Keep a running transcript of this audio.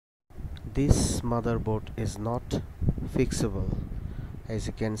This motherboard is not fixable. As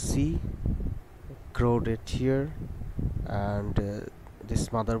you can see, corroded here, and this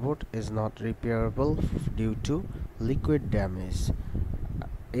motherboard is not repairable due to liquid damage.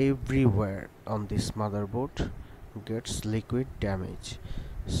 Everywhere on this motherboard gets liquid damage.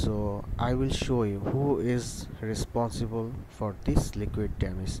 So I will show you who is responsible for this liquid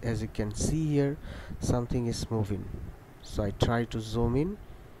damage. As you can see here, something is moving, so I try to zoom in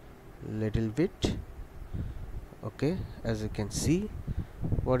little bit. Okay, as you can see,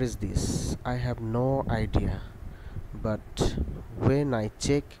 what is this? I have no idea, but when I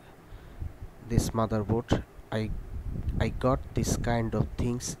check this motherboard, I got this kind of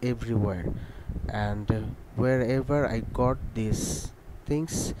things everywhere, and wherever I got these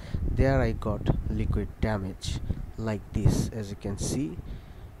things, there I got liquid damage like this. As you can see,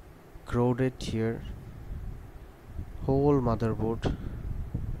 corroded here, whole motherboard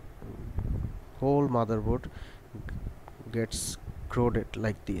gets corroded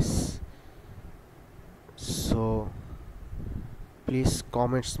like this. So please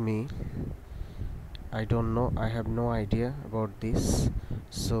comments me. I don't know, I have no idea about this,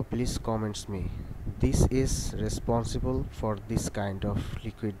 so please comments me. This is responsible for this kind of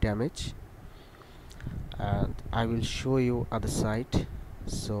liquid damage, and I will show you other side.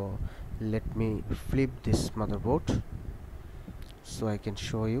 So let me flip this motherboard so I can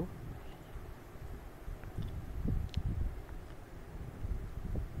show you.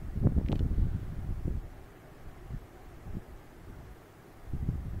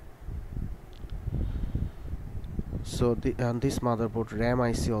 So on this motherboard, RAM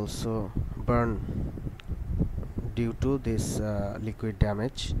IC also burn due to this liquid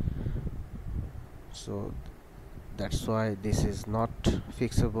damage. So that's why this is not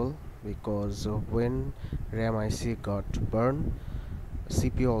fixable, because when RAM IC got burned,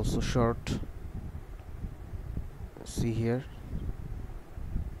 CPU also short. See here,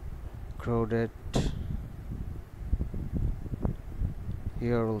 corroded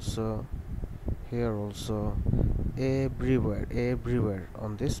here also, everywhere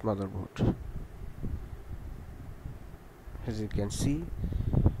on this motherboard. As you can see,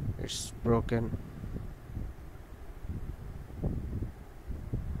 it's broken.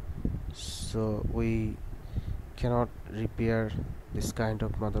 So we cannot repair this kind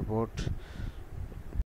of motherboard.